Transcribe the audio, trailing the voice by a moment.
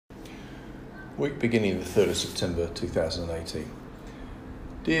Week beginning the 3rd of September 2018.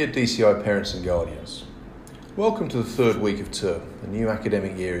 Dear DCI parents and guardians, welcome to the third week of term. The new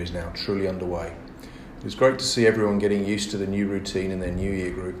academic year is now truly underway. It is great to see everyone getting used to the new routine in their new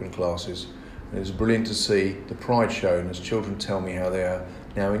year group and classes, and it is brilliant to see the pride shown as children tell me how they are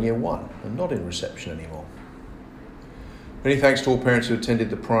now in year one and not in reception anymore. Many thanks to all parents who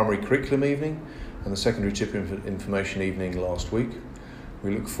attended the primary curriculum evening and the secondary tip information evening last week.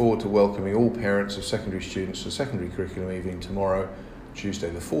 We look forward to welcoming all parents of secondary students to secondary curriculum evening tomorrow,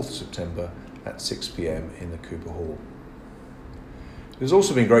 Tuesday the 4th of September at 6 p.m. in the Cooper Hall. It has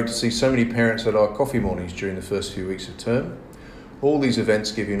also been great to see so many parents at our coffee mornings during the first few weeks of term. All these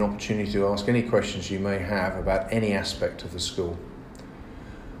events give you an opportunity to ask any questions you may have about any aspect of the school.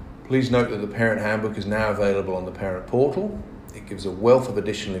 Please note that the parent handbook is now available on the parent portal. It gives a wealth of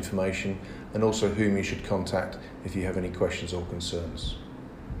additional information and also whom you should contact if you have any questions or concerns.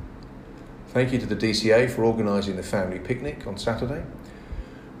 Thank you to the DCA for organising the family picnic on Saturday.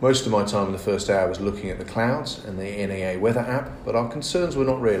 Most of my time in the first hour was looking at the clouds and the NEA weather app, but our concerns were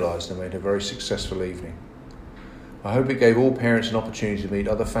not realised and made a very successful evening. I hope it gave all parents an opportunity to meet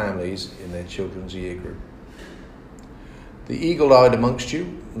other families in their children's year group. The eagle-eyed amongst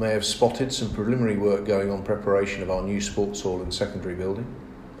you may have spotted some preliminary work going on preparation of our new sports hall and secondary building.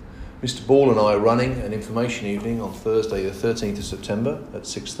 Mr. Ball and I are running an information evening on Thursday the 13th of September at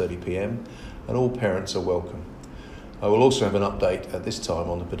 6:30 p.m. and all parents are welcome. I will also have an update at this time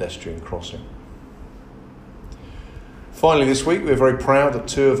on the pedestrian crossing. Finally this week we are very proud that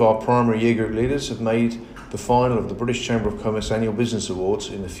two of our primary year group leaders have made the final of the British Chamber of Commerce Annual Business Awards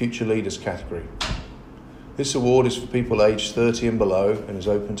in the Future Leaders category. This award is for people aged 30 and below and is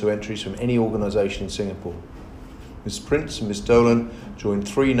open to entries from any organisation in Singapore. Ms Prince and Ms Dolan joined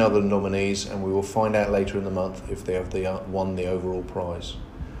 3 other nominees and we will find out later in the month if they have won the overall prize.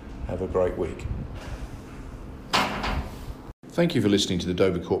 Have a great week. Thank you for listening to the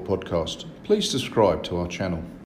Dover Court podcast. Please subscribe to our channel.